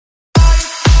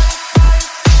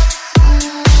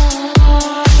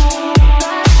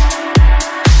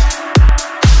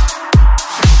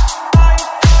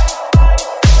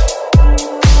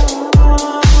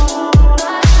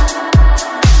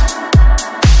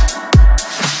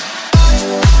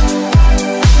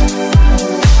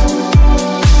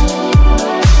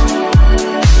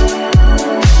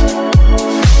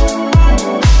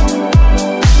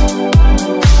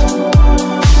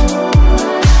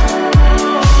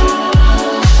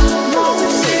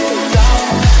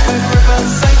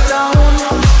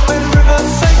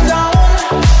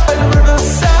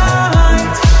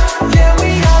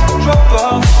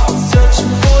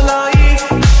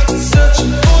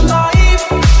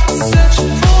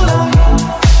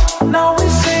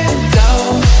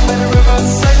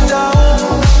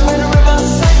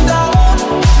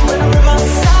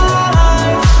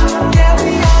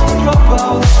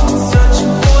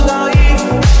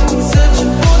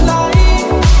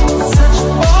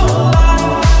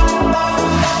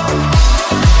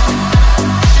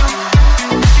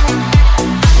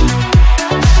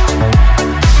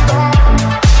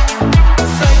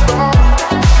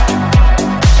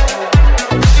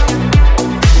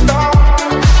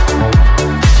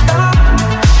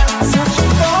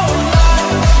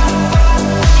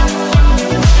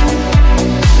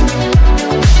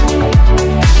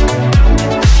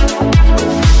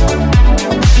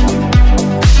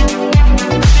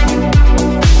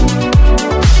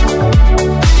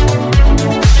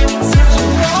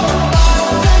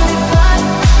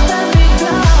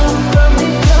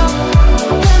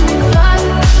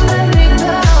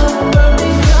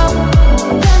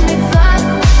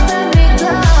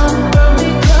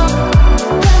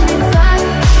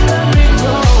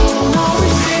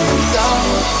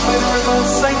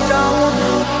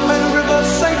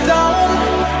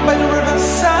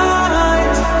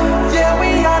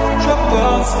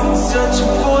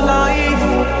searching for life,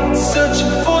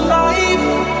 searching for life,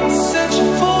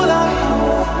 searching for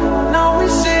life. Now we're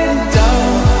sitting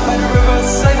down by the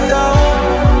riverside,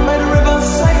 down by the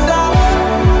riverside, down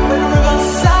by the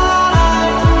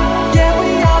riverside. Yeah, we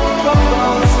are the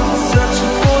dropouts,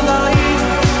 searching for life,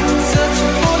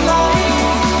 searching for life,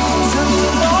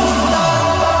 searching for life.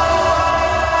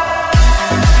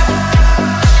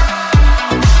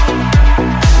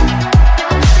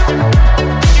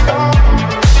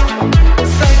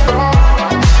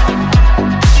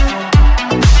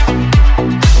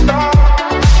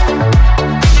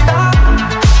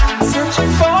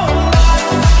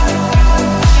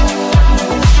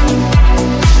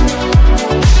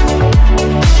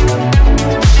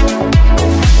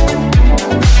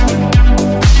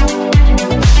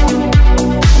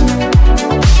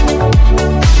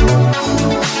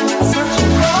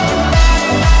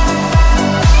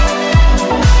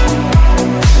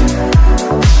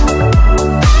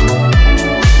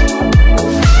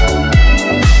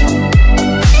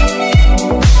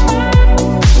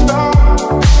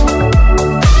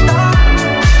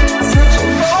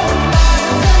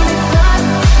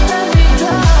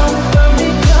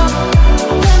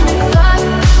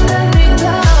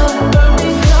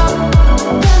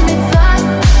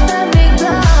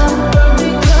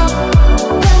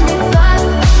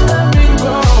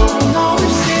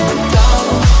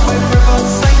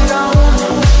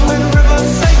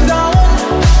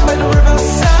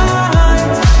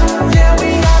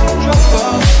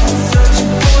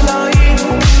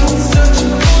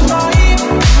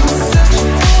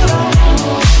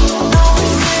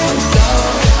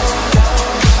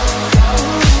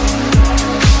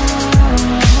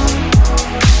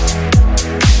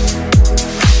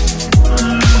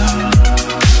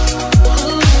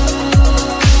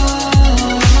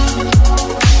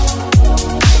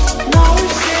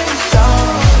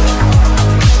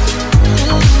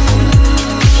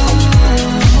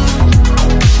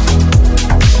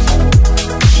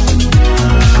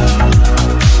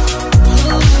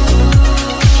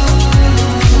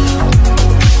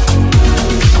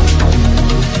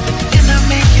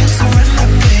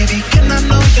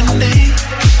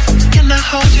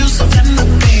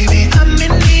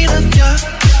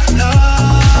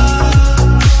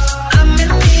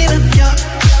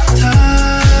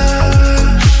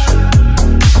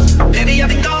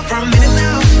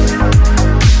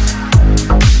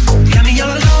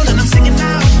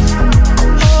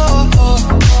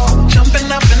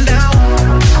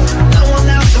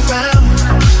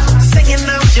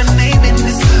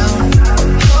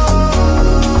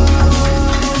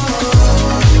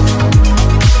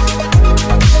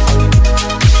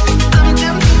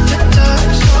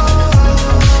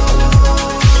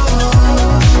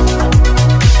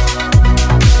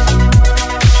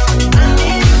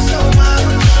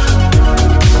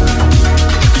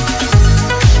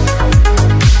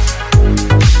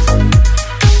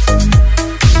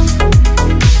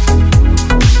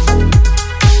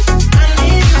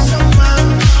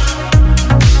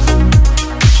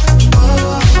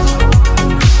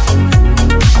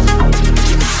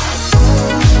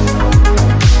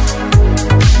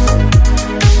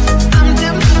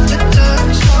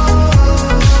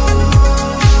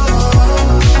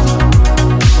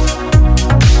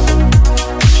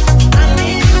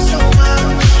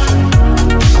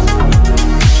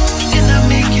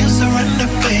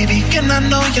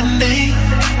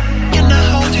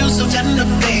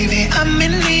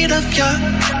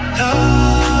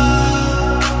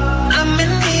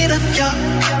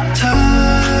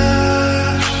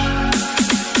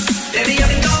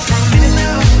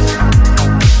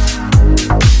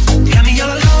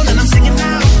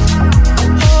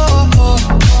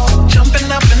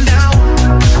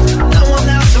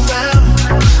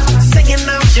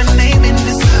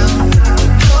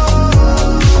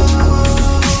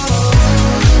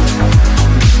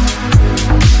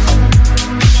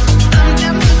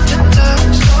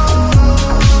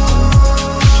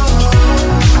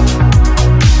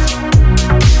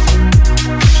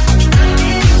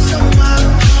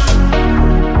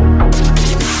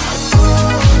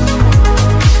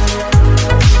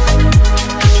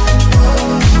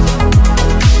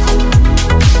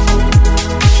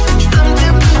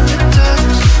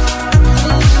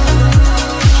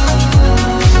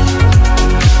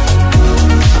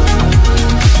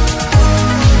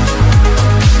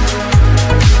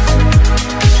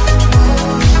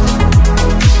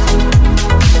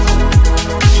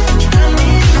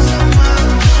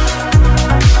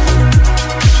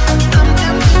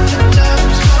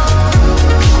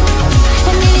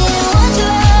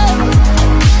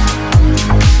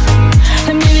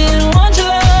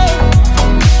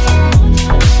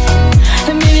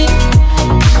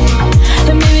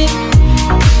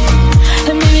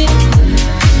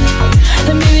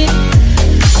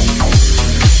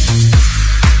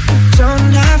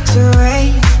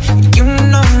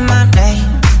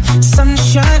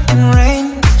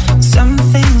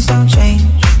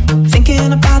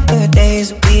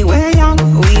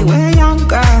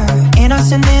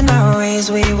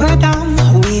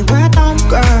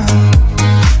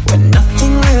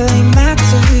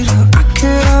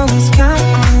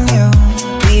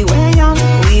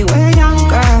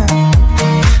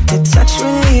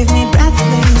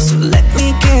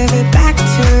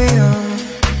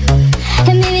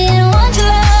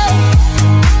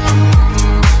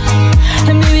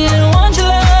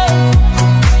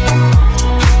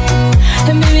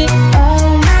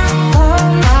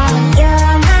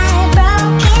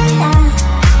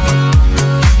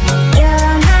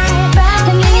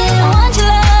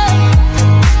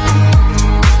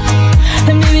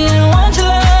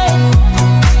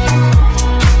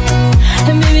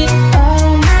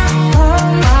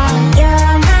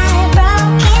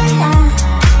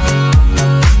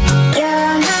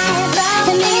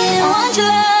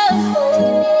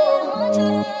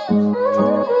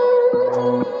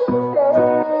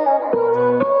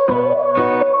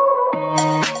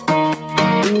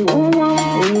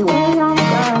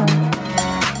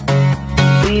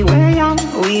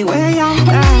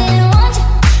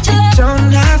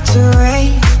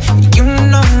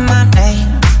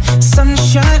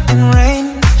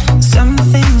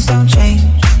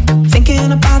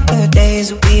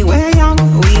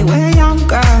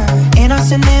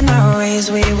 losing in our ways.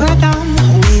 We were dumb,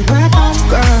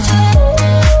 girl.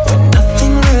 When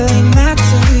nothing really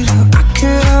mattered, I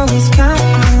could always count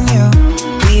on you.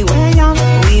 We were young,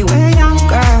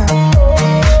 girl.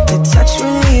 Your touch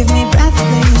would leave me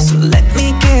breathless, so let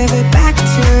me give it back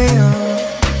to you.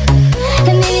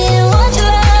 And maybe I don't want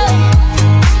your love.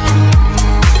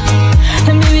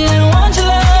 And maybe I don't want your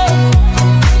love.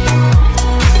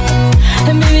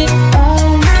 And maybe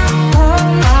oh my,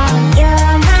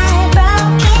 you're my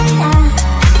broken love.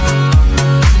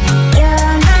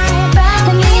 You're my broken.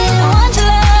 And maybe I don't want your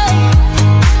love.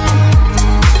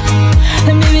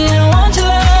 And maybe I don't want your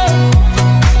love.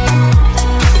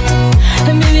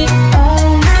 And maybe oh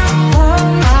my,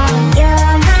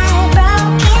 you're my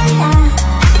broken love.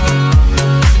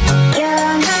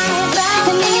 You're my broken.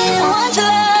 And maybe I don't want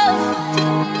your love.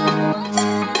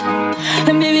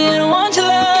 And maybe I don't want your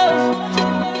love.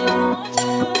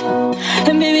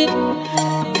 And maybe,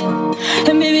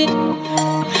 and maybe,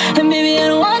 and maybe I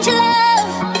don't want your love.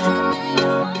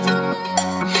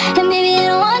 And maybe I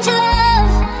don't want your love.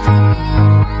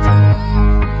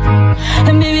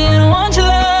 And maybe I don't want your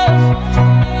love.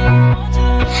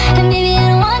 And maybe I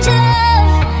don't want your love.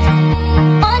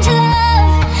 Want your love.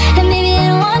 And maybe I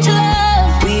don't want your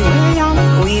love. We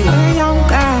were young,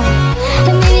 girl.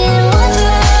 And maybe I don't want your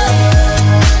love.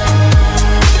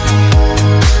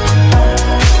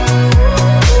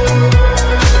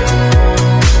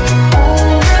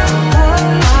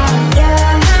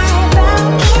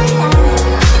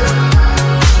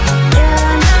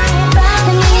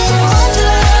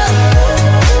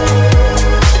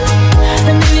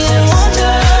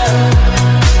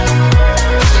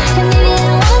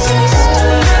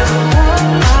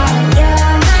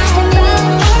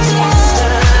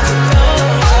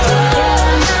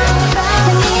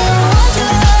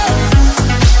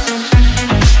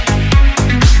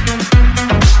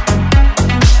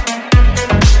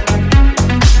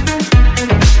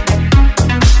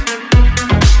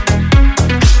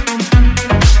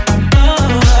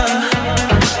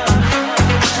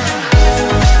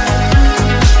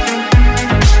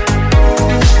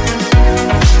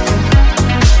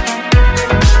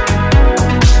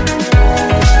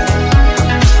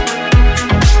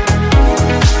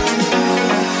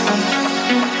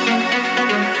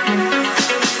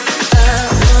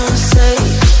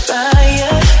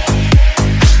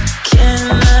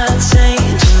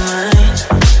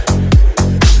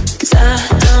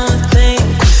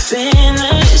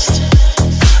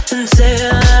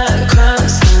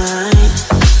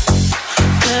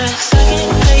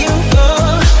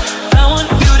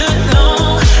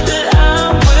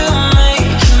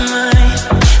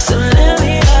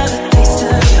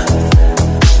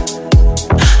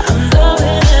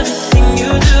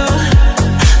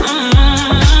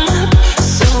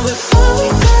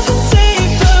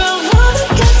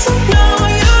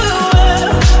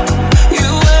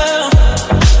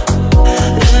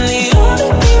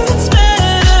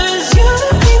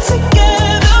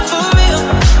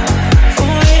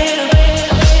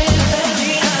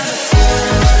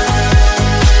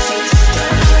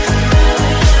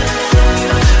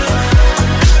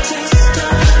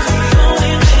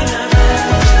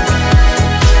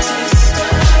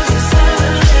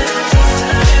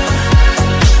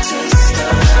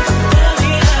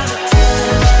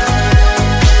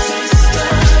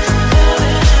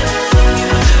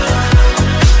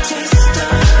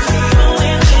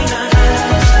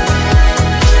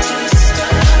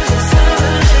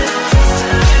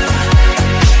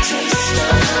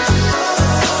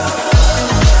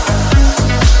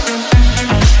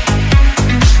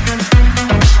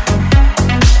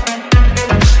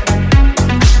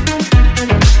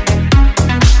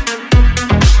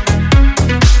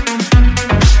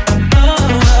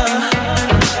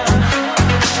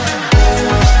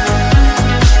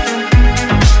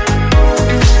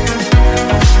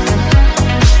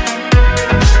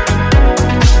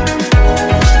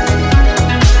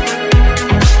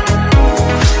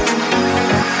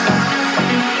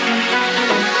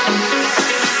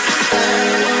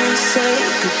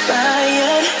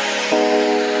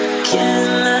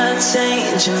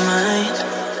 change your mind,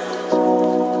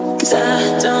 'cause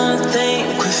I don't think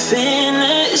we're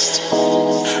finished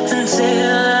until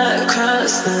I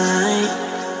cross the line.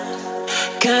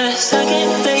 'Cause I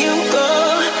can't let you go.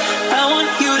 I want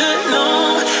you to know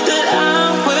that I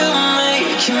will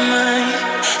make you mine.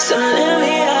 So let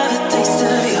me have a taste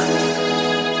of you.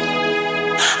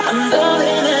 I'm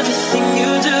loving everything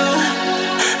you do.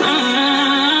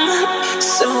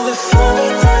 So before we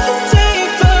dive in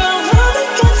deeper, I wanna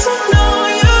get to know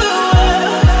you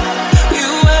well, you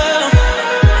well.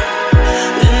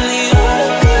 And the only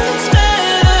thing that's better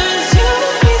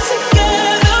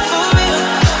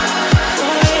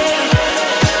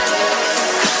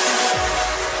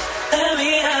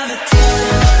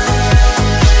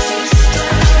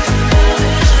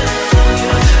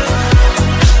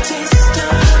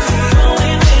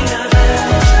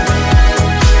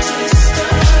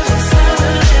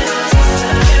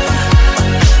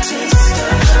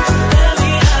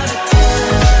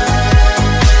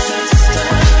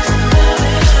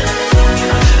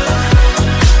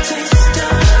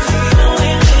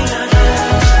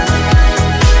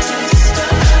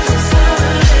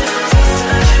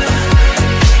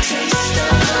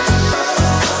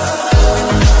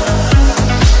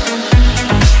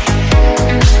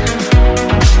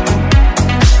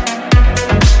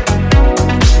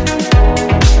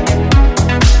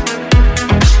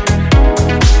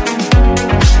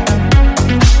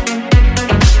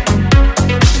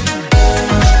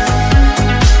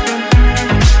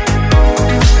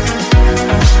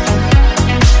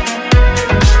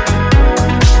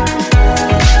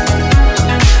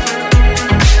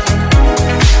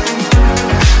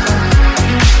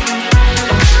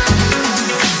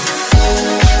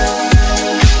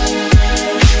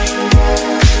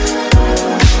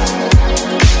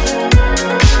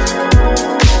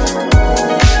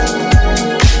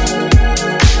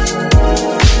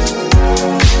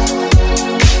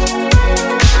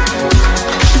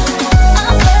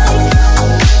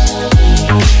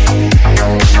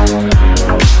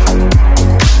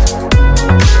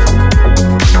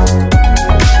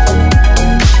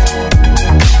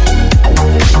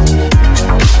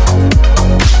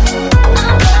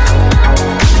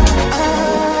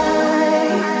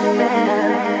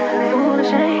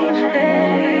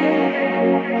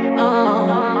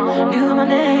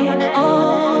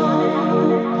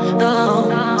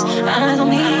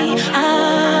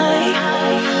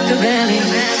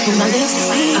with my lips to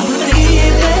speak. I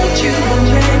believe that you would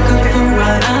make a fool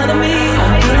right out of me. I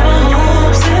put my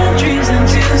hopes and dreams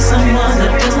into someone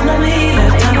that doesn't know me.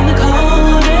 Left out in the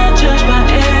cold and judged by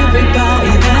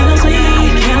everybody that knows me.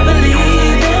 Can't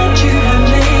believe that you would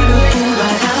make a fool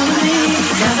right out of me.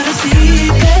 Now that I see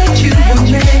that you would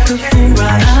make a fool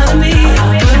right out of me, I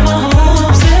put my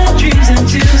hopes and dreams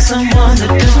into someone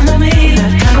that doesn't know me.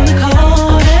 Left out in the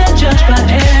cold and judged by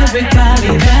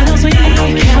everybody that knows me.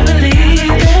 Can't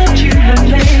believe that you would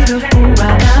make a fool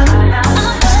right out of me.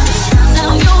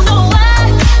 Now you know why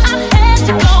I had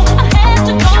to go.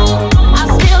 I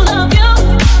still love you.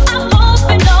 I hope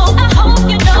you know.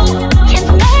 Can't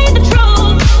deny the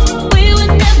truth. We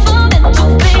were never meant to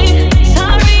be.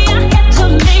 Sorry I had to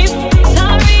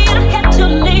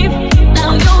leave. Now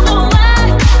you know why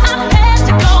I had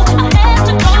to go.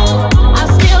 I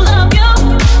still love you.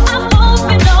 I hope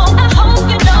you know.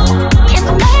 Can't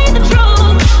deny the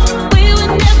truth. We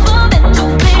were never meant to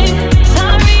be.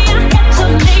 Sorry I had to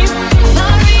leave.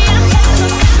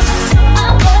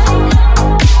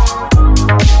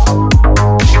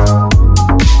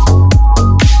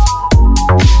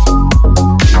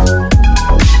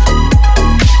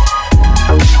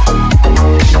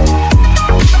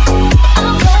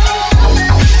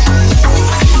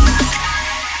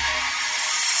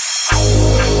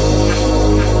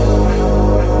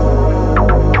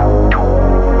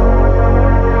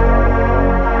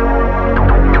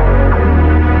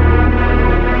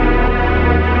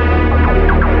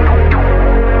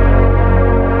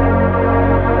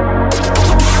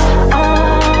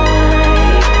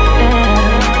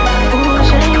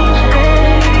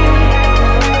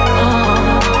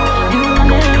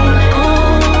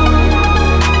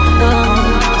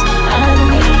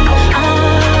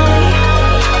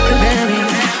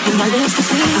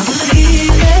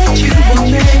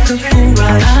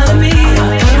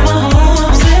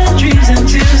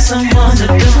 Someone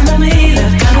that doesn't know me,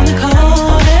 left out in the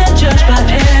cold and judged by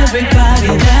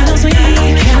everybody that knows me.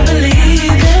 Can't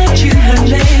believe that you have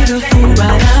made a fool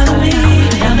right out of me.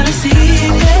 Now that I see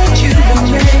that you will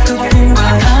make a fool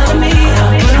right out of me,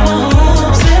 I put my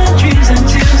hopes and dreams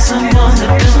into someone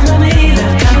that doesn't know me,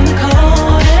 left out in the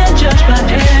cold and judged by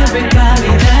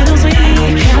everybody that knows me.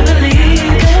 Can't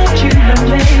believe that you have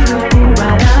made a fool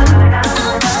right out of me.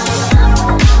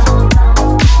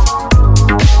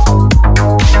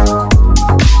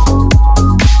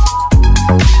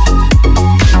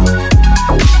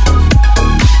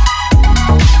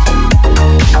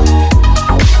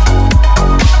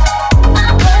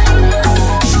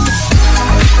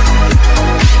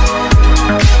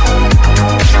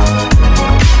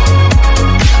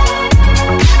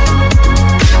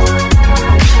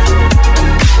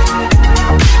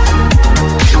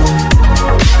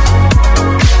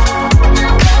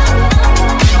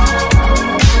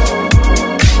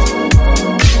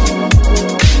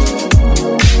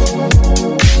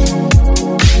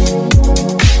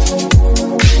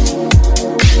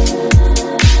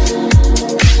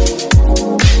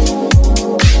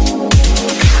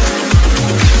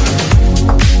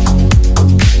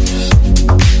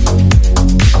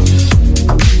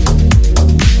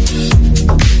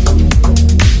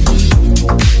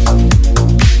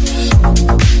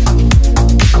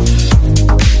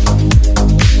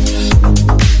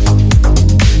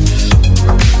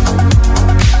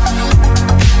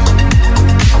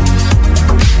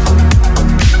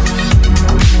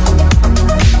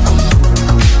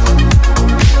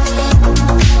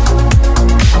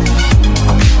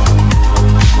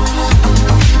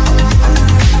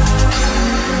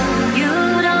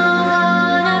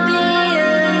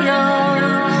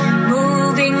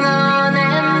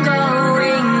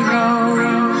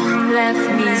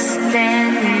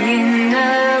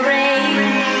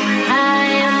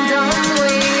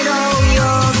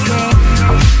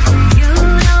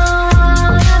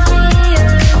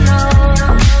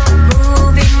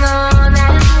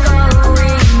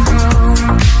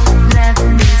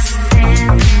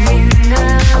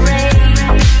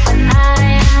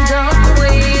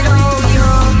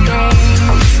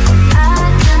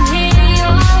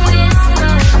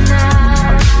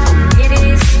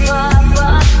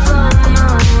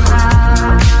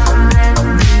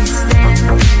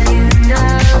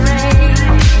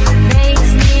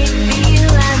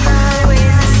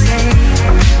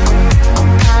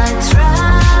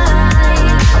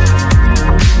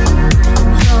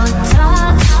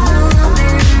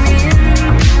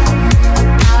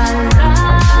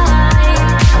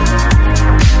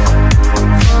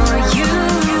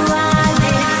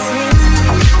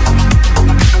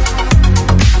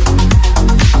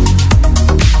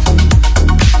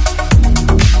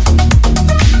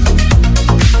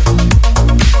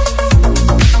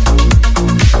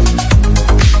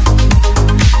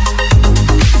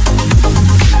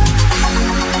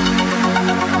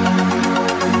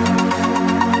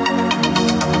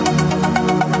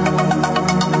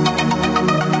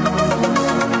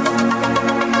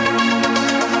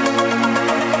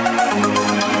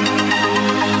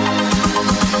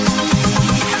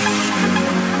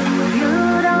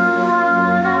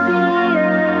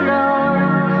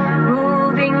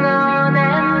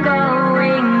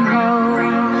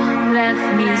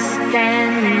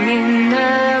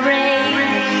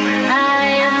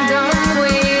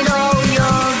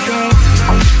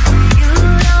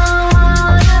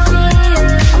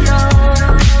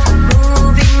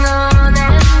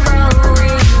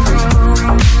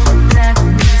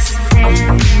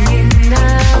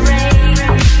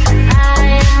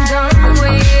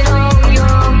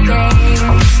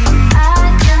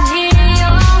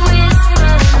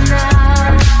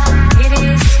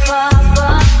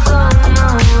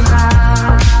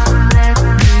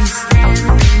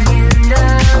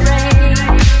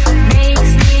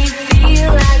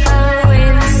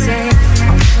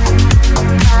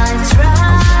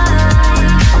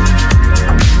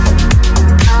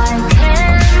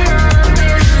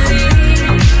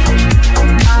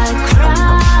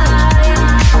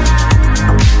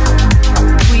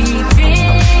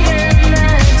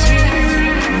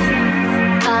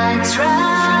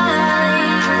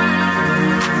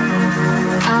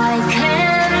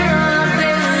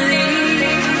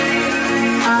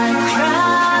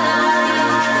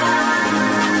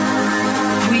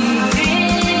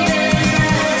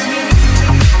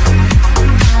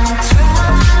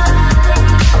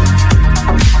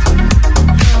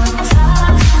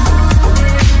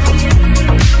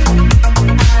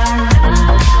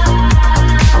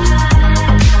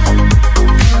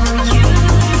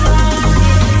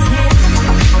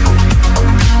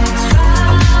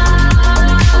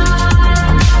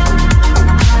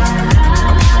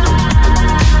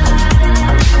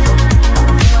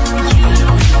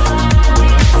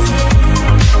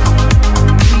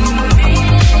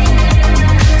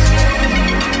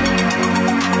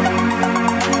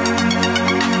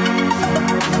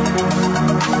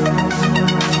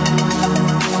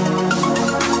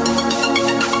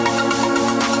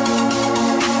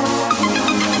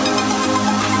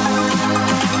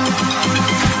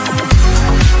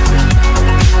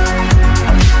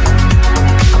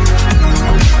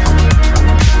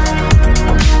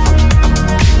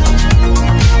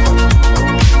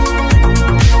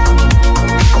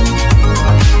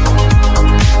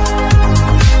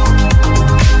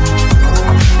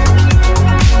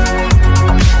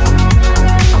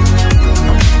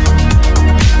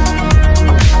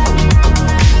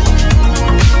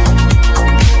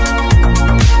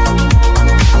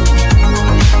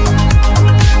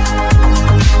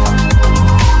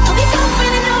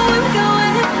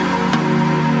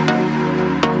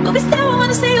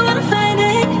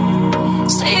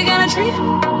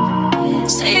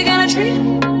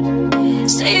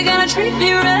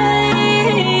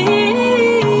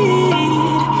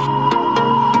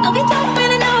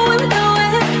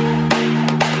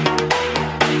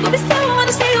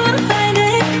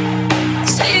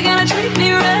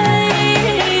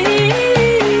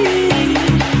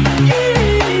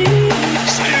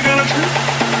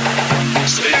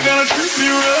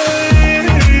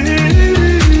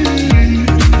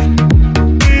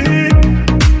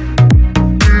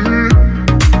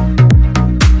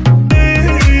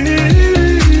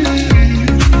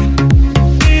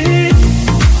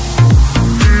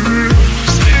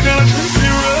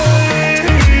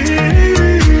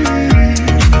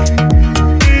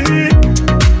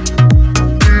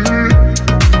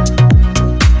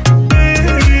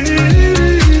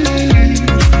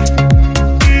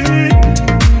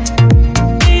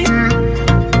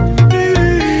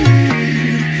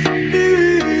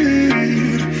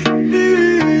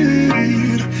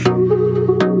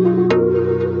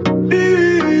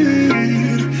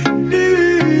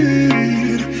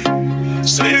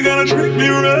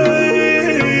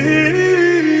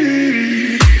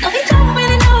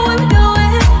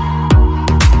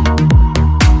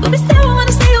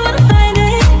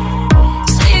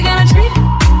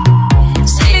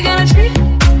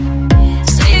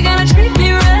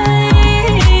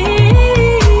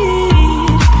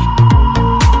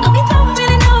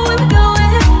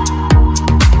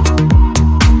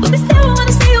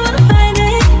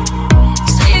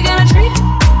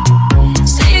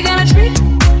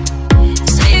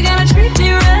 So you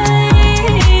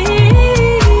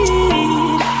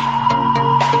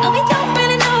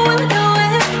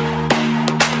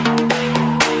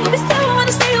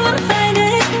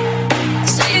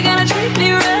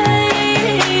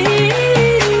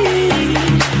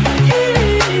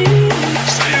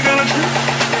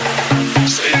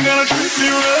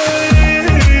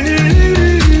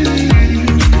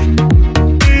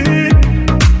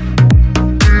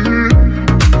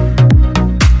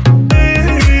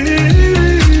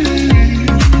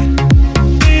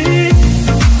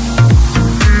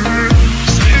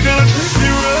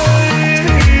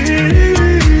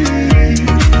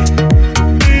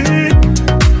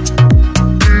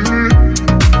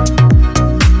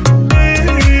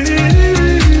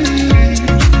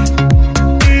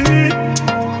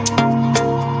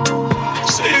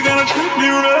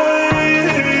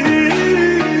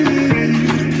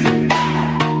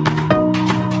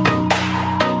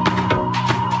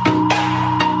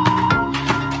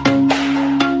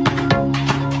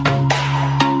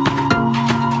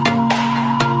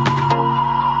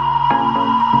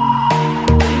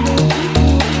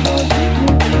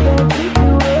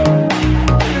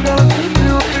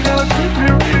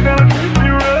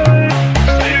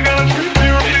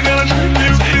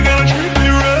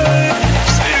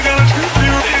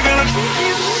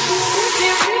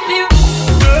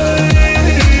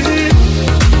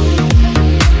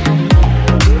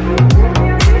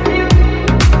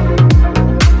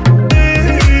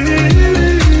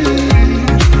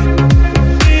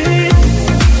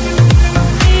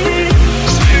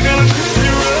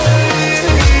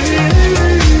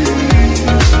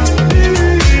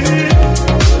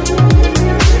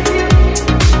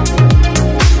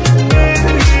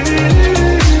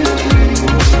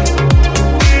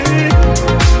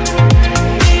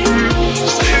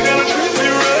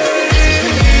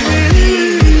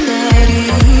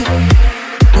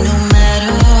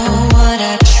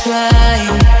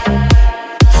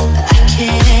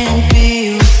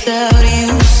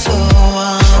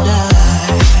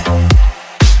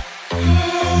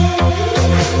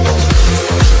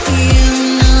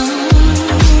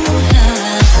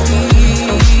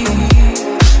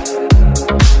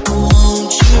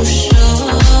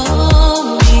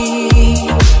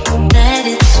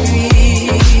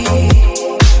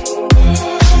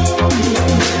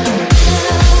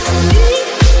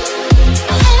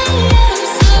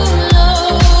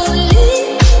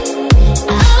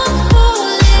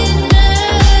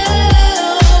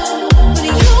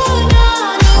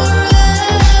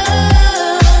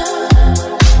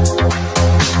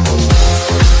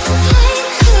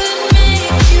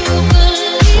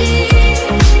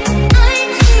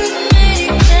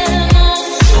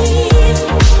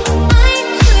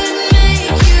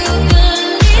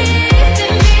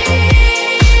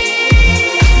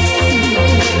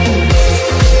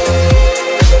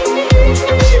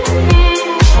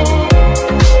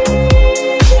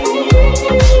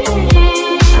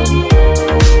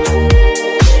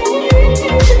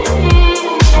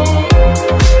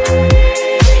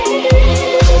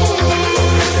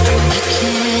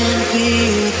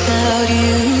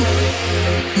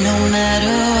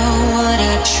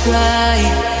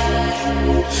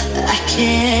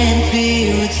can't be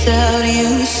without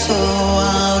you, so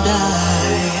I'll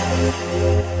die.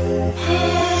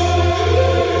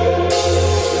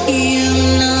 You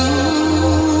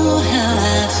know how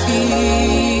I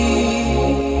feel.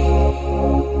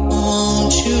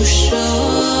 Won't you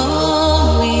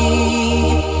show me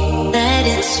that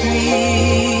it's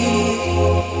real?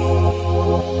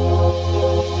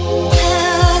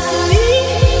 Help me,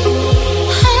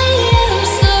 I am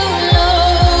so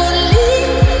lonely.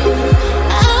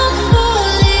 I'm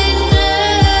falling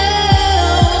down.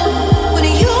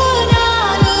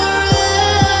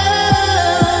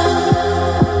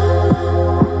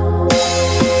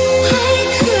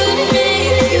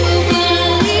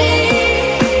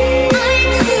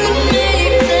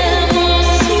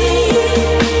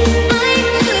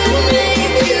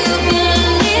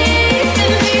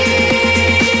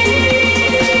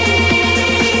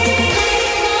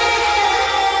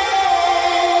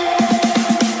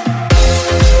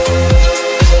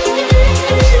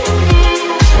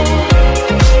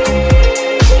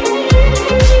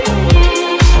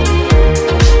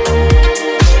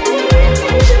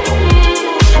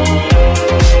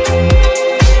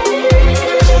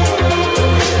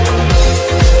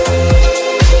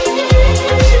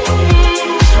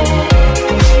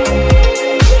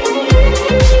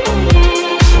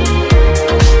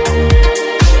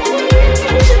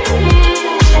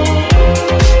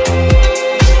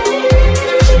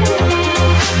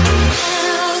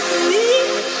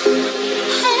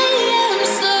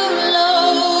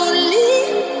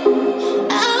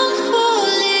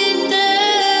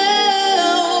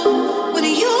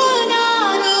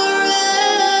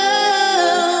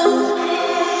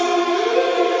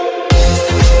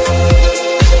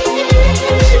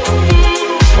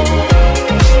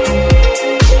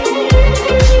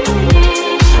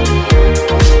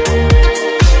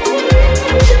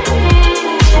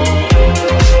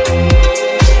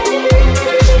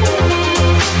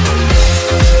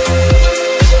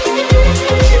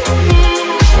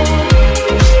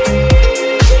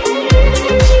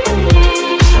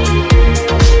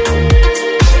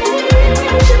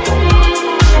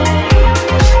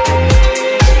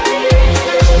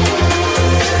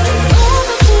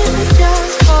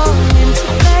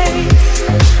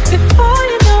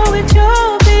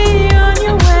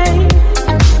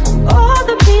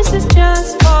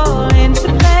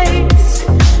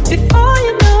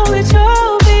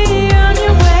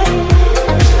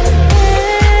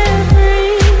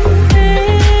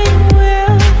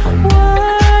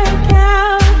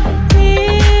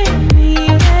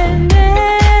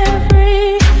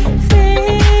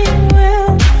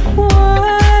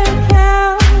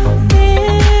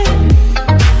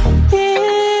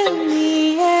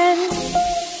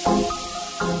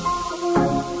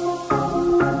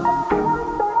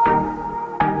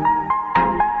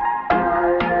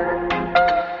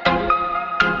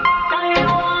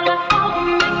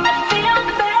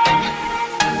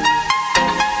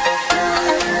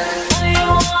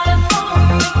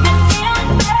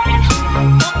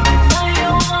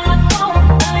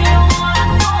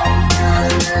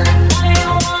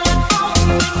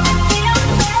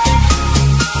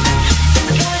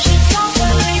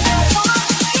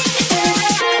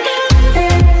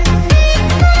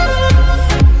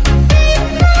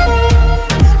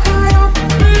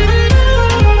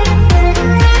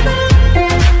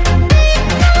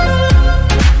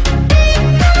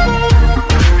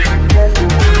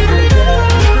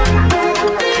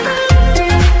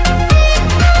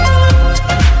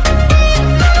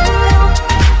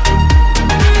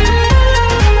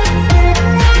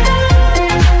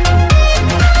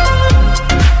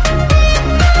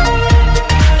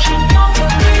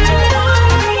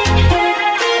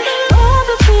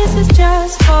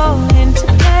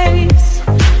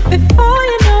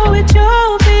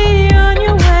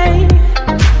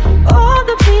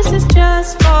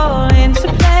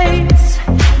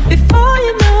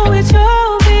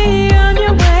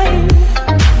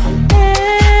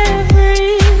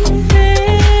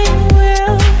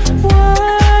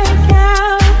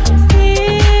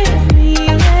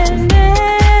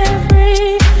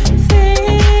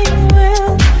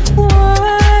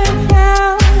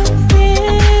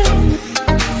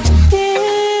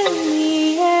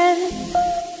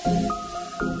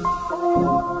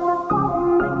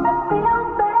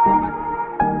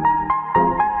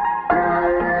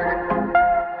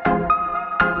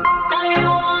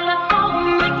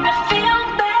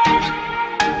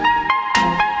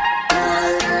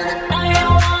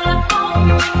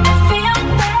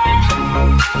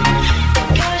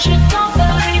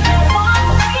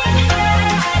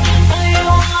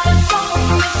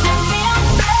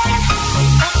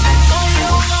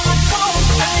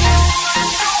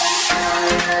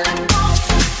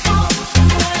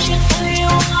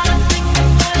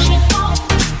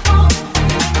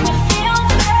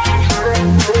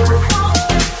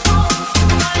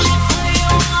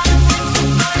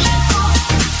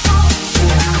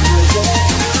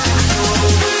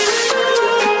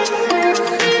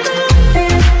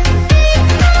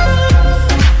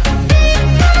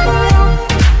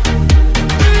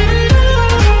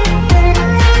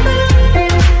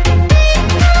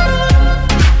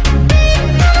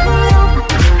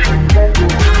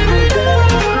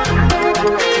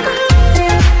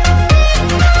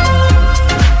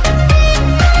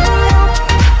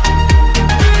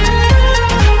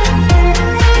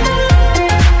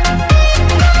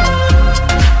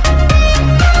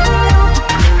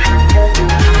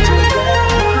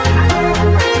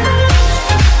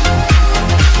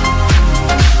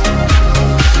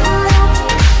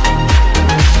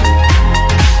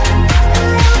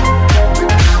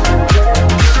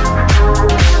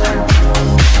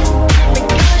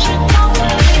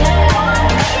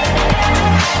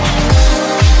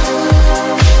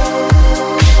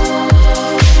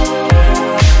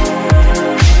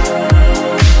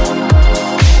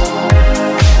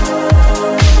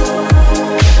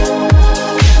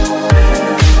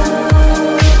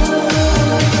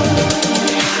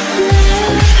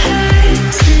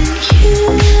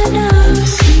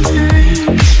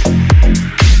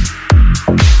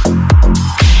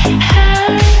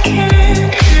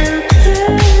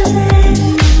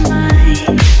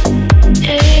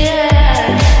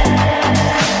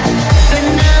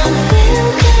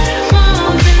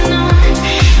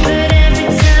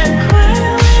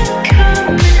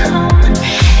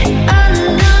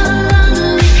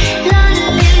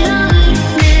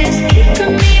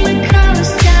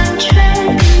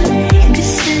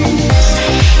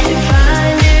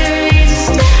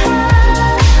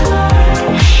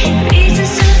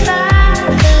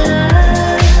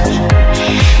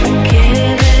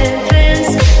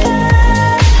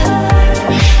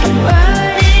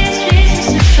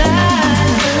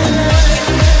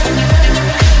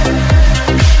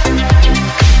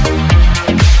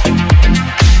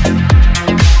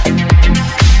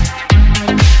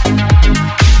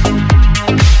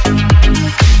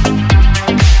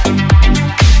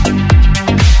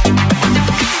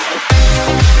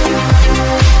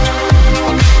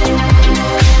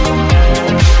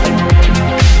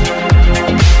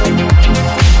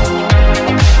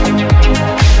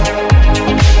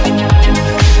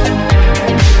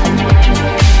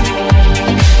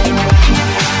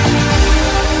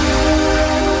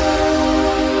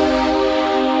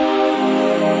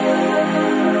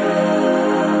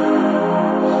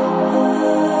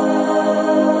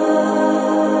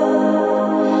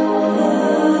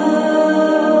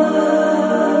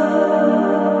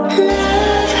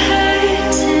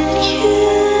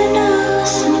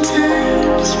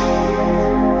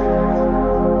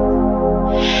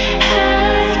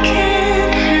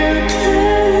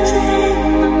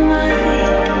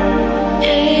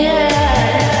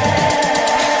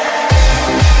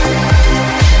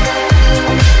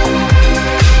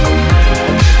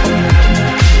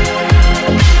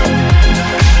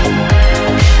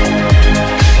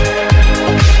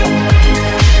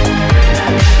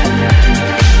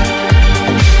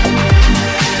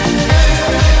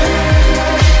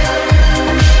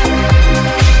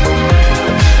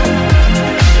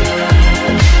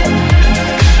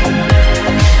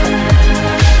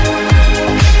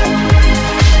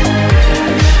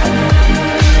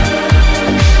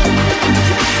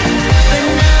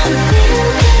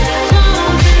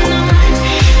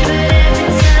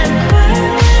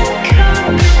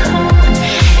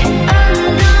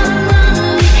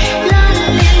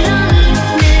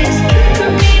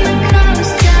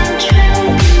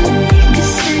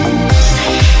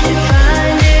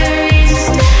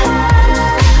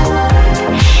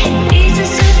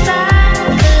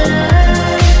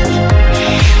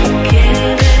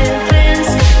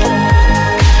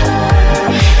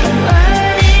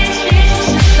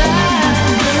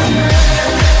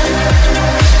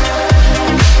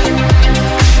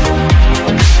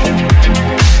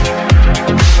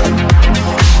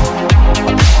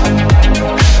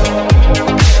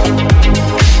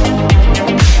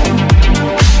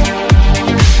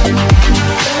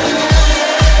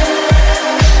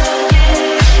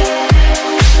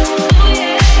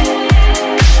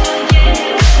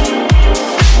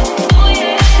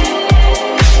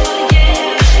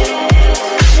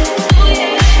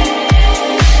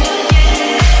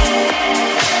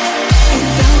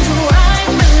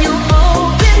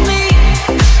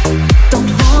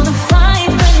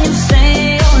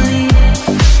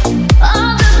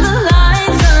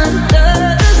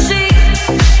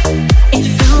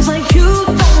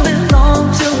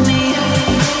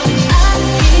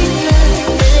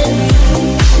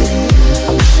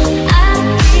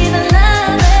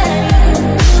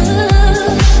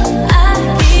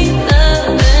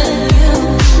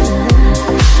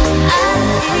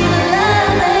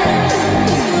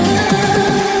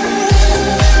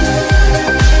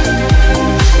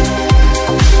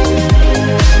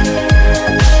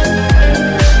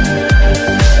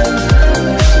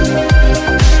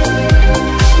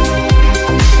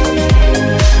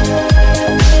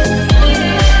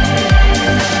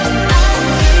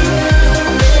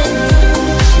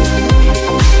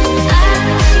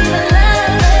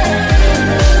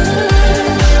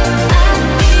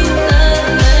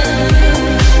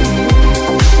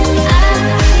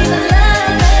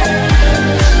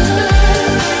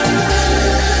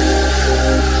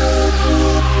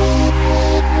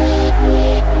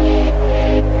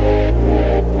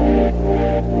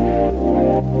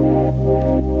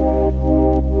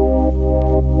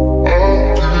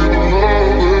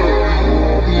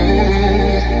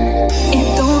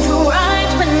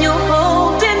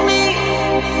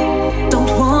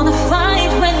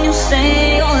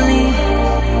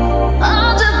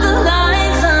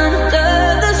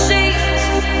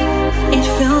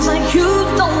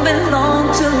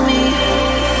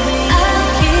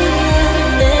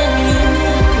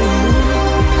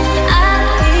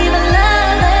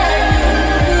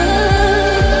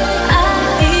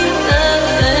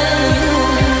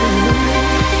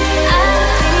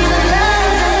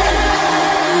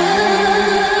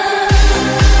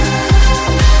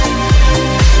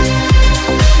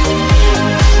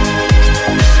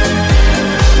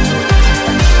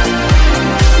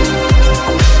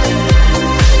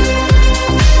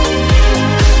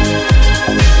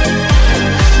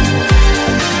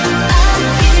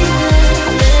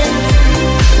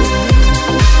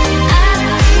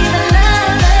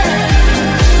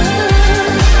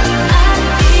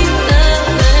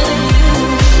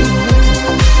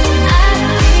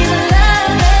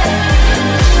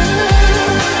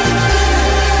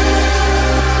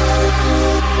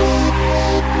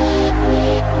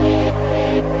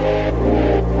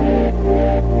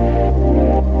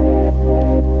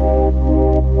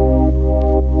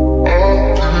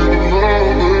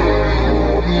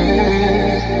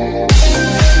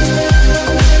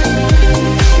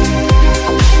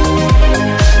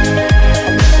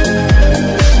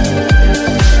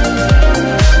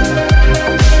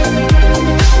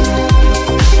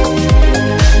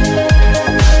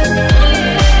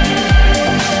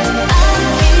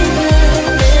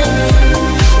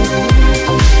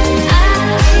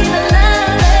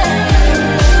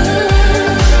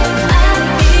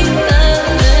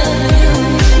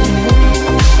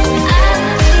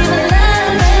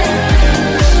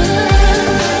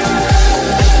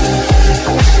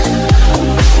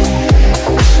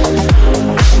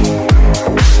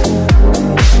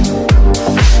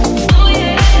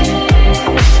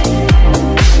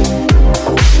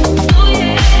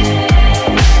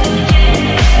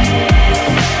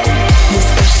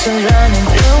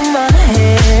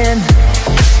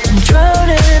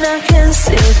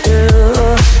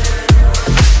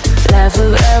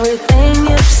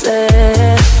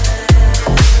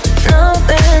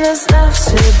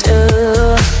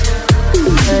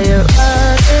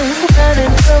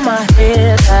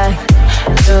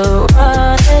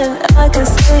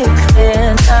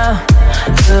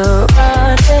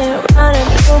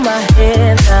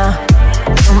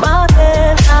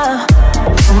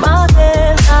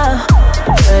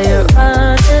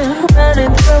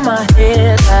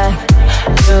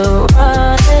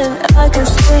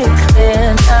 see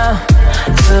clear now.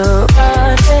 You're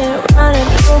running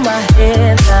through my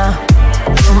head now.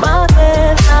 Through my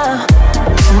head now.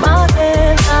 Through my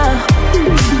head now.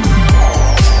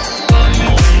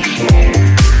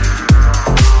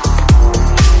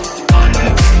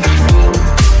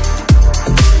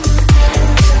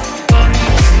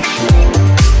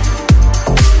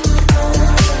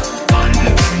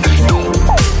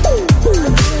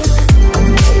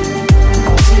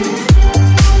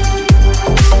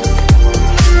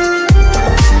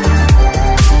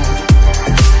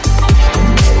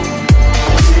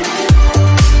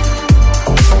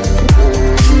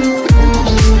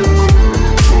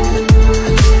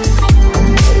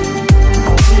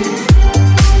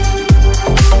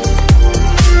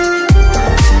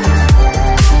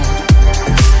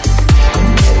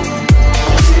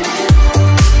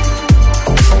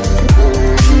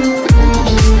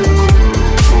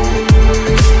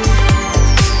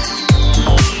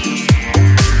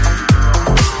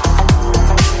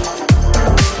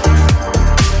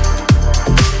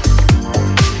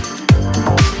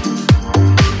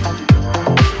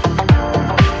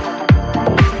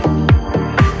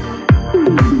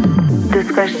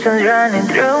 Questions running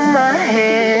through my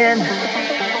head,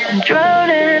 I'm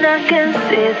drowning, I can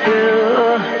see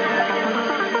through.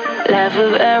 Laugh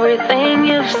of everything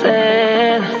you've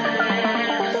said,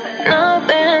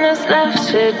 nothing is left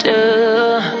to do.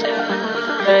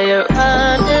 But you're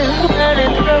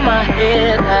running through my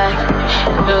head like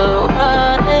you're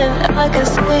running, I can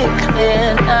see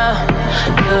clear now.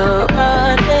 You're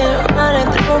running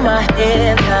through my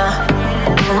head now.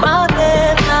 Through my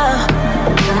head now.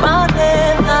 Through my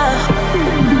head now.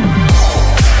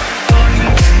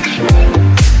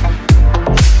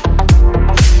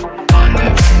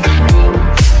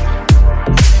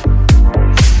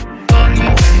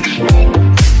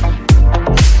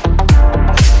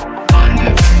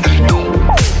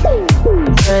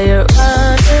 You're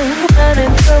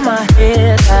running through my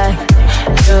head like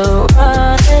you're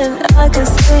running, I can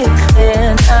see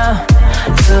clear now.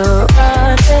 You're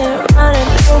running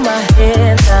through my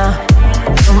head now.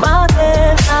 Through my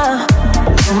head now.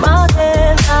 Through my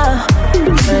head now.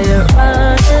 You're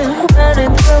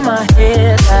running through my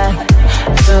head like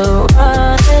you're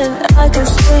running, I can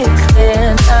see clear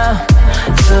now.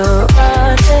 You're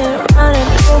running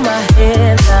through my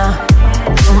head now.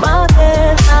 Through my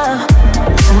head now.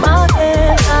 Through my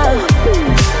head now.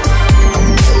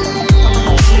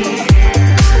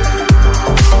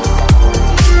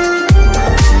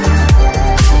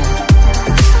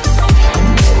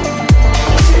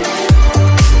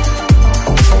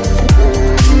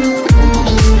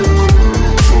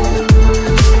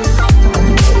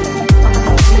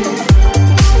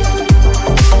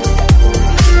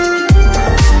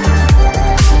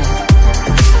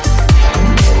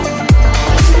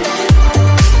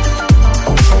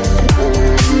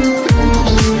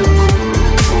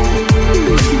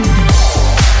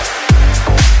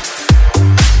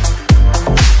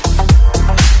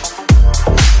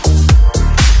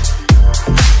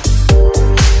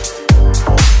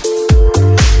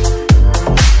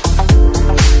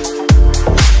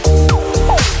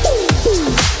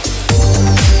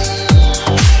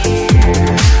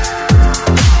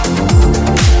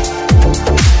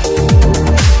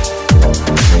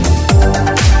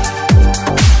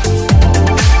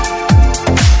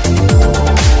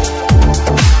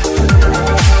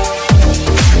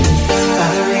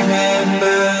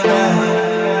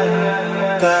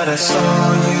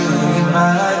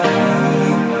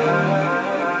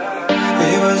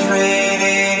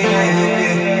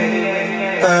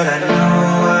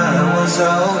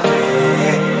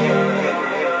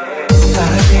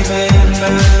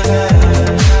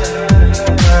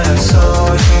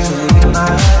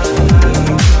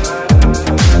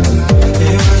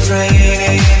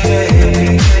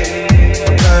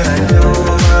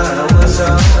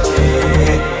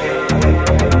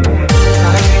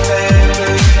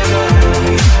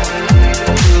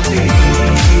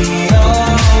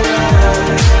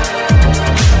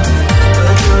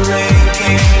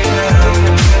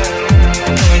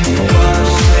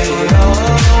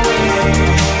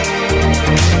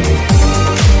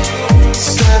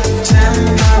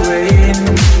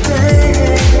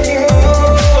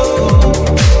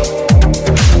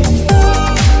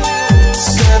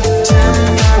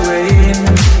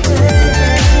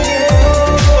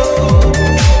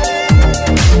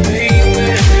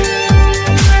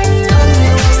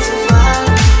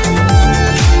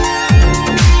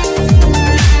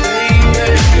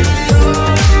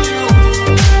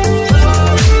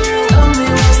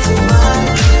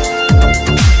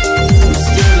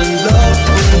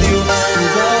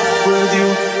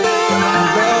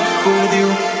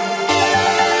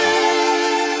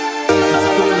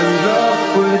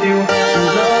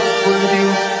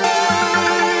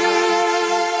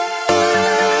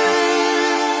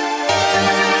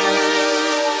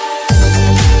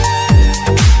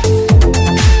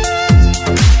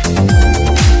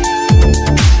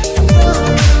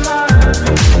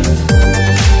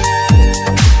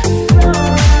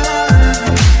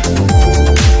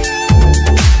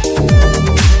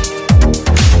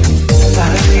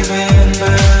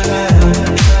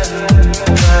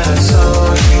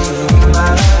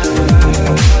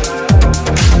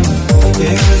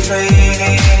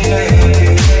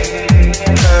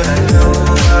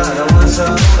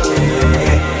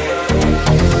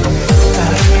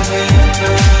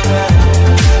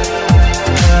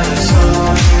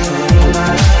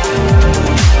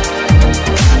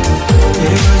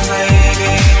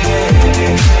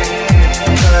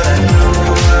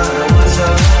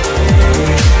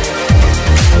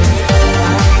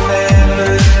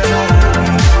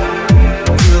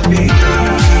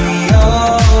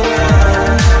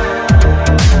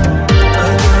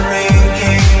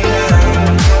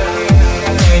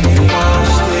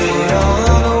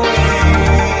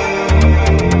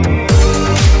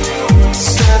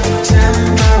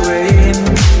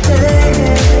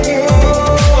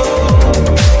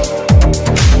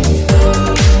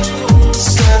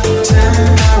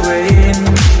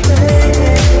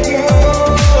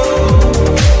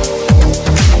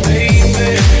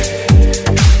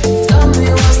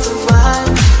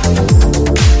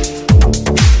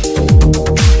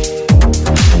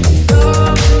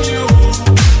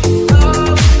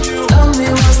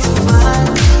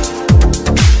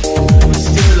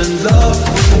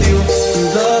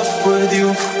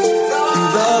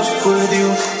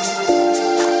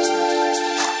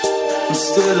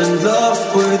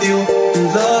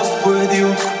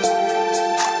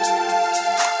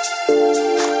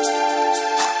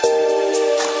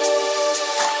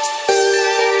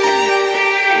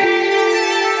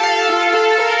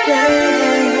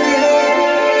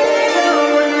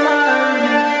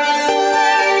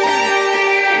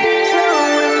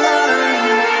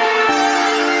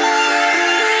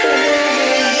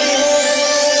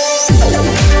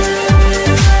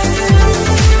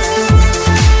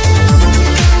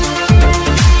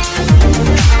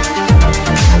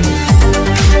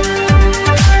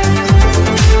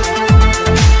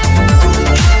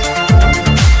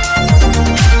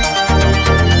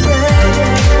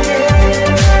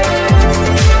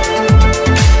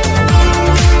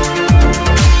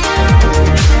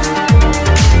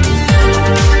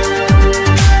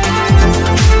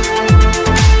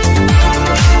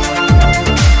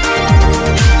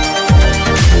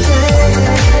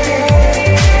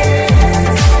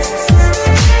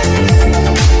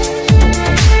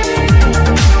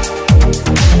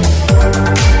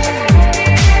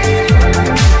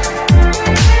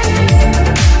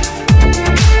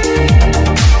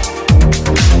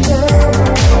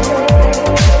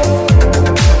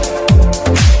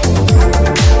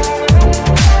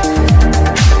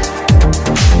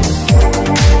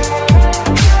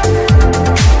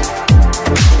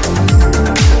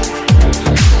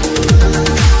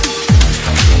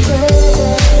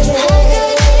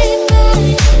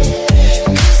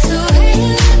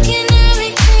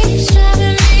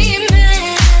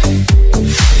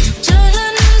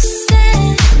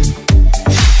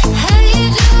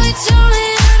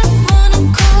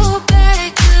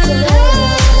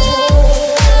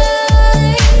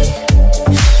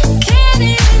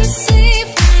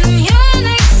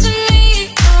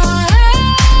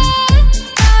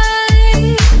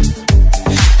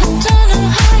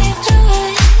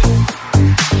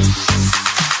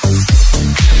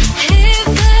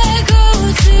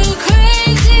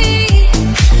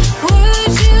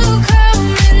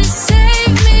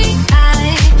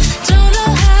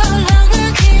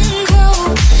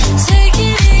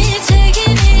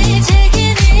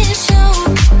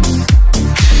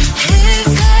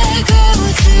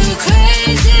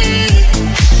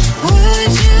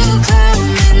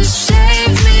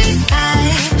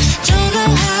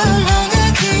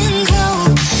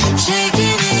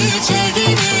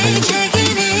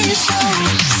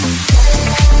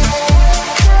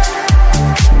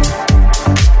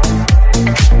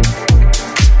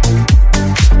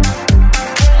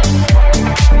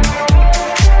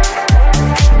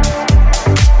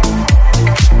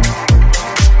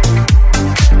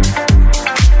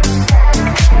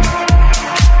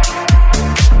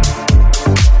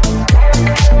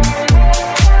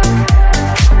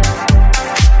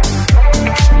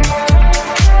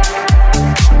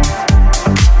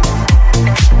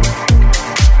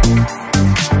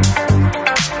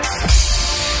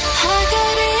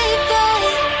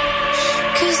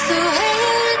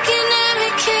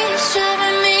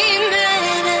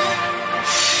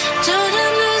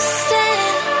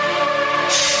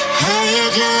 How you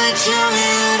do it to me,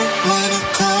 I don't wanna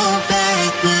go back,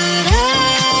 but I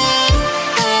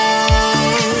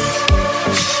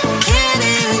can't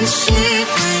even sleep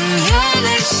when you're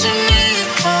next to me.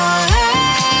 I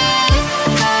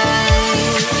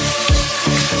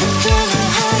don't know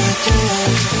how you do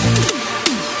it.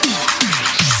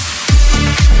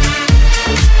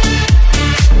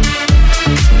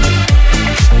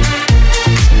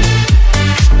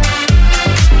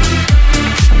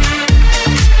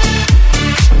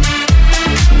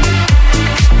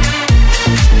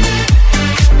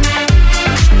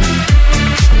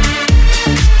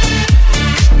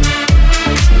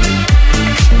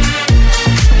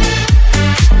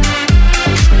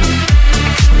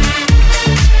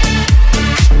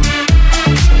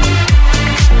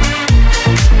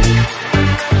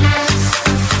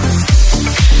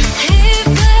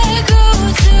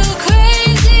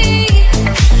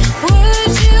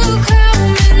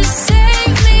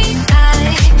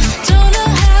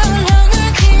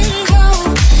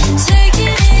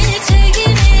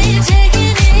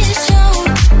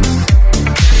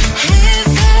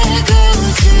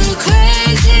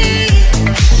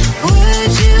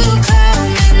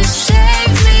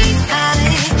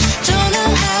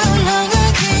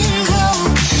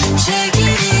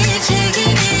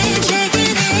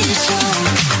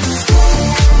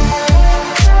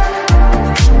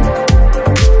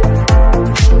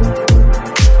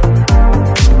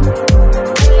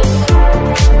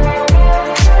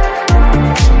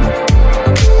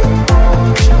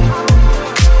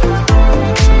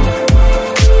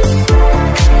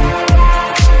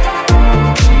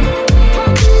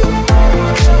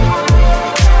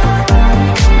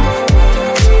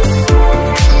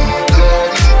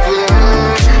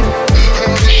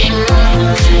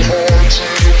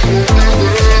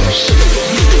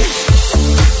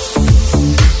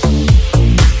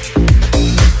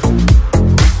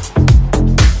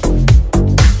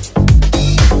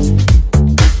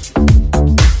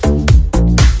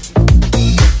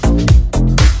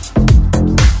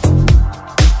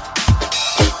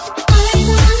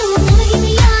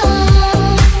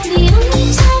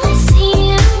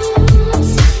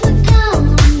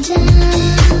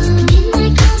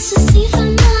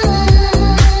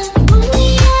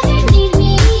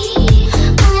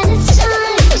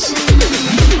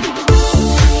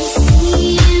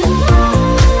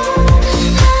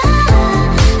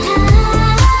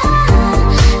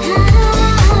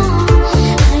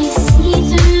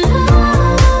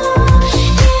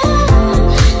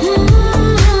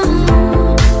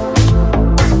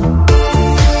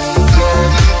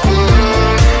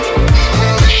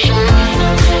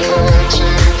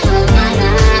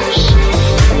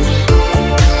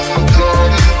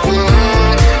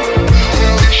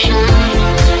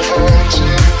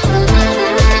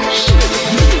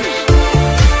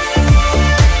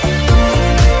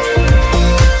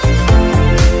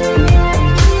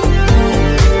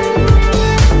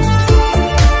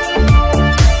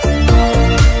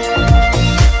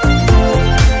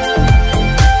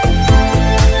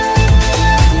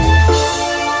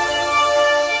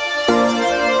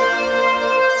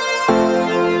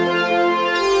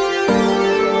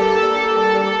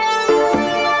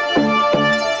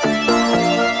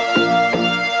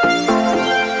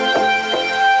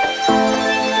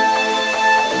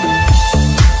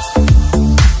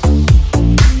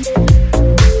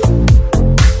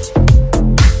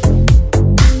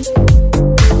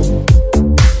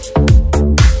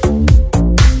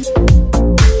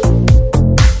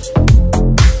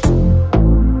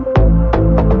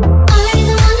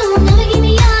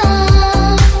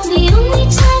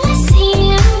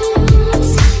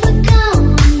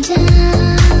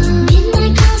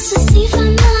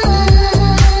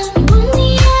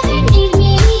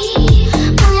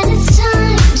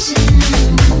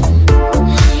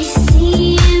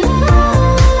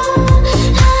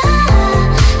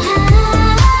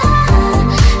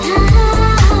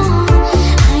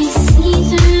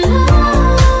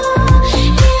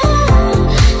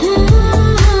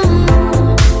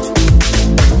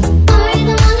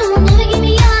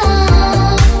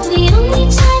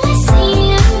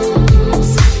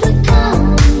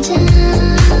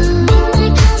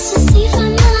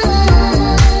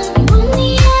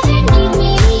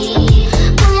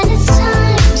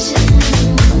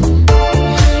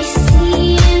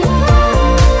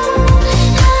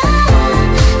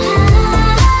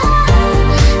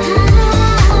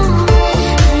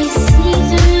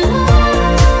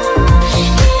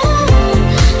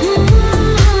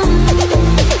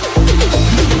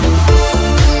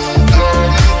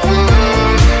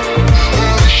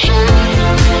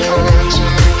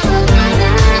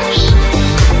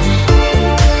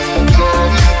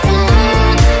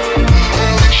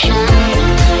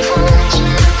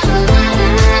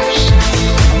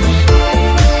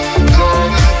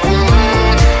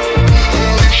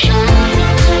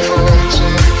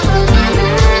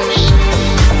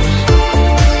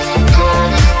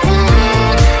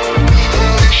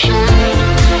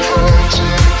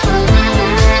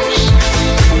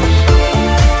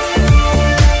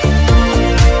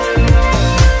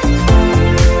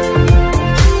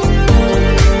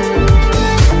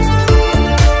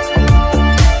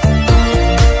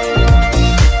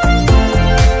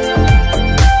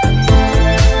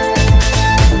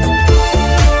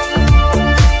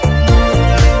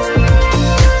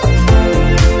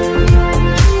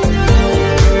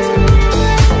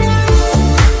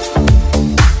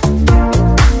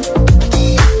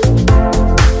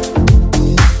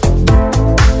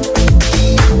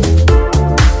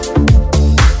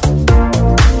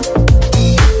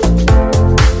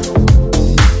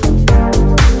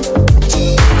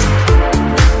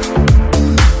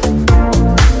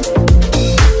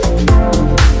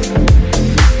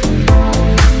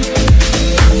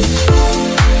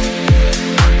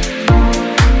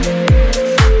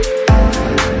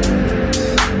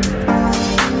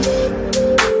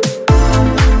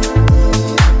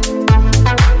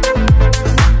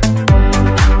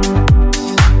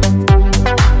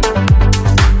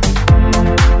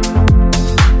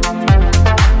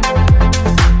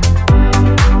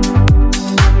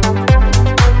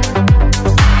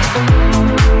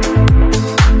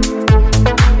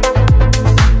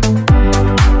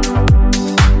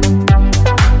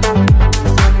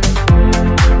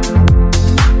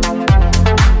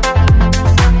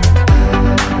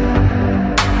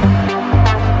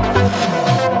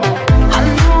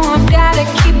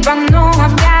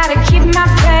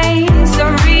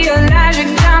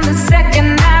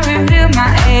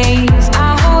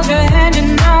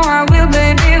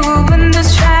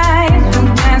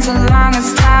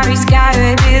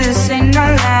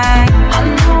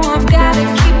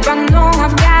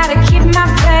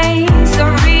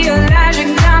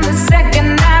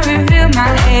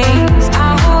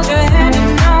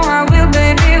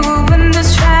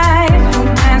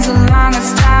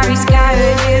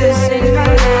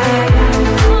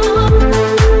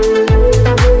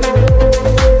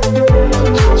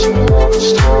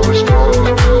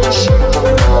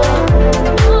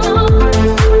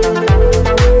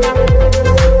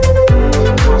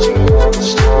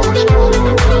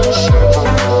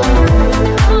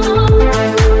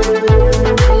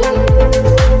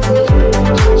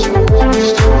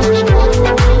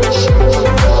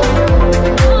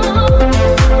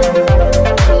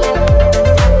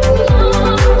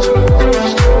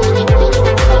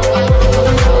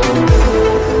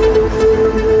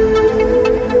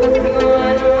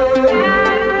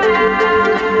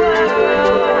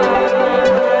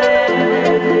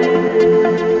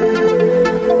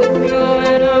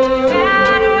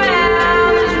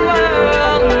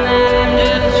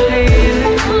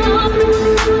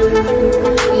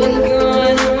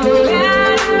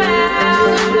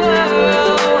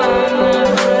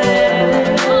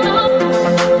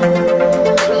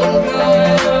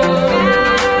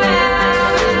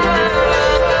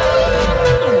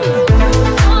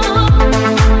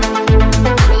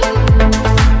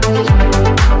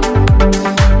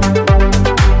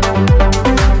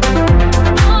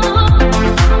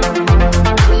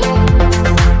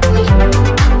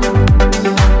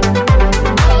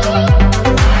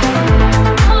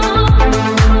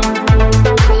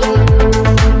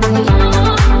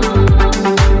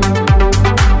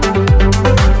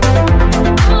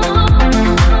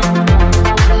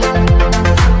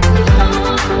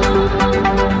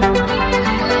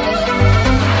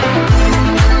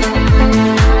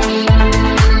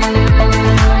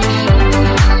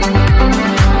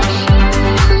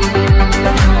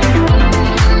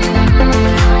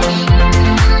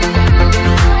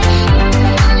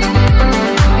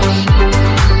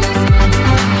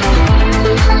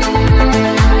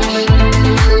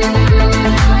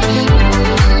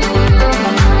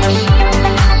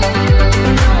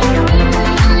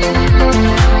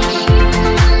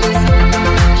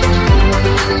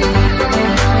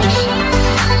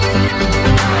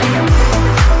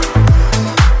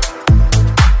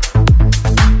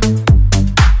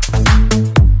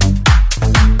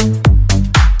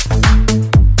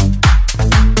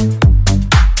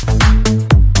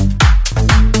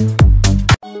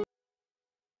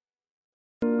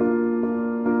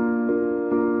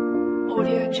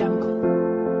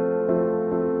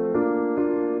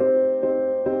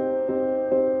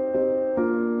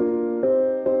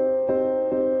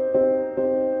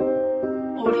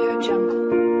 Audio Jungle.